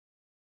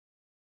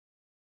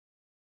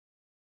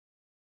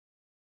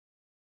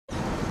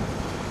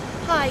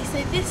Hi,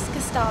 so this is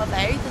Gustavo,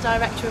 the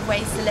director of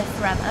Ways to Live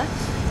Forever.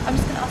 I'm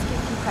just going to ask you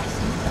a few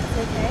questions, if that's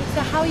okay.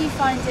 So how are you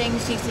finding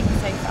shooting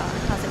so far?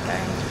 How's it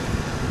going?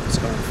 It's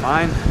going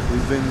fine.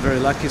 We've been very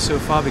lucky so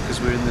far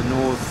because we're in the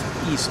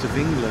northeast of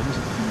England,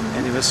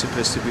 and it was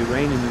supposed to be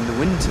raining in the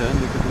winter and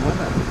look at the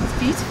weather. It's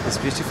beautiful.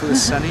 It's beautiful,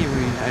 it's sunny.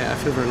 I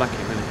feel very lucky,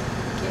 really.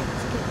 Good.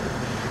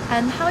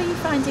 And how are you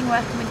finding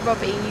working with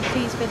Robbie? Are you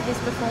pleased with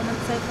his performance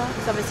so far?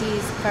 Because obviously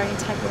he's very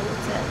integral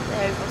to the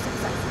overall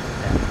success of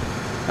the film.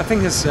 I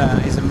think he's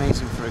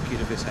amazing for a kid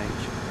of his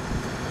age,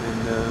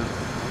 and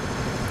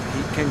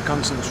he can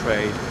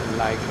concentrate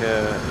like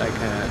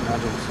an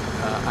adult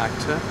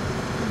actor.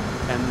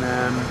 And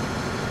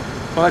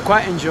well, I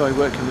quite enjoy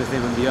working with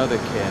him and the other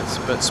kids,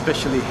 but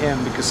especially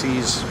him because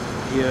he's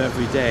here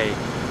every day,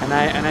 and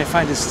I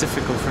find it's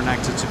difficult for an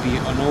actor to be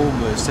on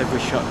almost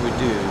every shot we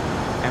do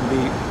and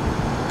be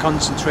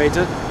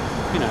concentrated.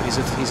 You know, he's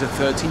a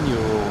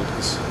 13-year-old,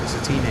 he's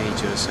a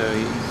teenager, so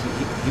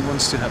he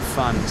wants to have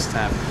fun and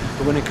stuff.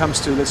 But when it comes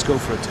to let's go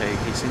for a take,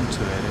 he's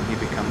into it and he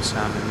becomes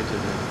Sam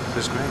immediately. So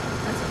it's great.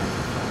 That's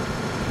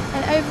wonderful.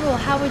 And overall,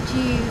 how would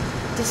you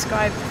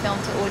describe the film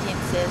to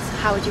audiences?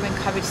 How would you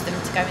encourage them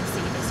to go and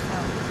see this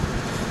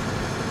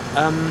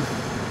film?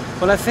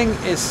 Well, I think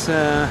it's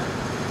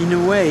in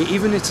a way,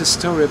 even it's a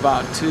story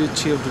about two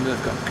children that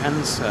have got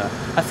cancer.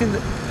 I think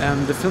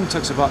that the film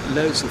talks about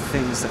loads of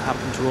things that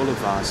happen to all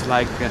of us,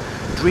 like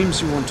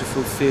dreams you want to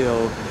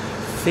fulfill,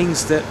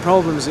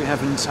 problems that you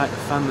have inside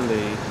the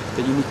family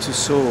that you need to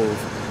solve,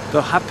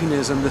 the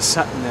happiness and the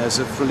sadness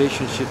of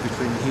relationship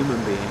between human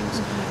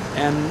beings.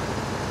 And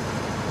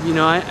you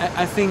know,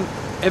 I think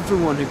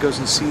everyone who goes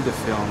and sees the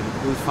film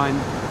will find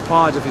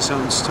part of his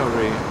own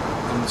story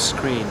on the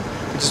screen,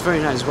 which is very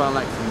nice, well,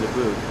 like from the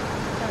book.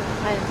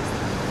 I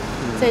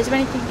understand. So is there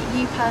anything that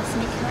you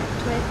personally connect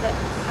with that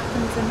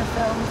happens in the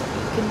film that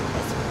you can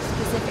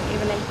specifically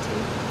relate to?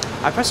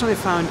 I personally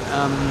found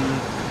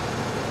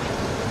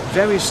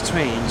very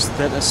strange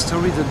that a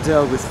story that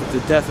dealt with the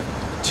death of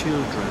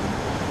children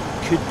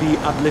could be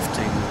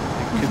uplifting,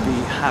 it could be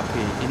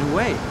happy in a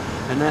way.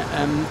 And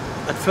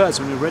at first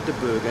when I read the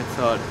book I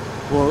thought,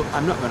 well,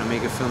 I'm not going to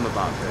make a film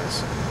about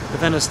this. But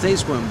then as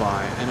days went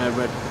by and I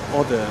read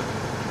other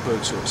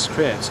books or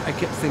scripts, I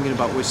kept thinking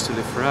about Ways to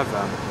Live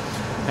Forever.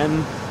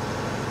 And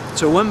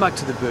so I went back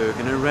to the book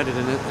and I read it,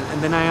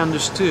 and then I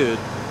understood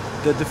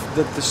that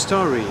the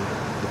story,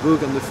 the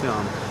book and the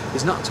film,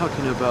 is not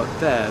talking about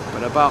death,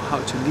 but about how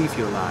to live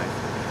your life.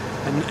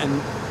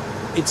 And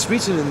it's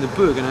written in the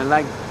book, and I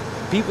like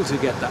people to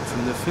get that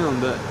from the film,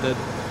 that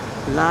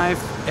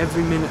life,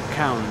 every minute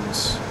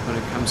counts when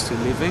it comes to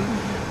living,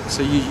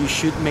 so you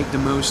should make the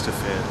most of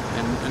it.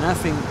 And I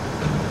think,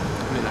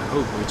 I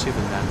hope we're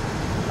achieving that.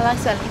 Well, I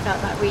certainly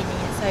felt that reading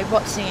it, so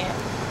watching it,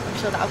 I'm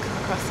sure that'll come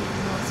across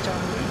even more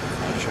strongly.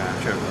 I'm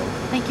sure it will.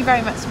 Thank you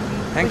very much,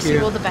 Maureen. Thank you. Wish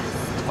you all the best.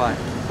 Bye.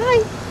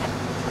 Bye.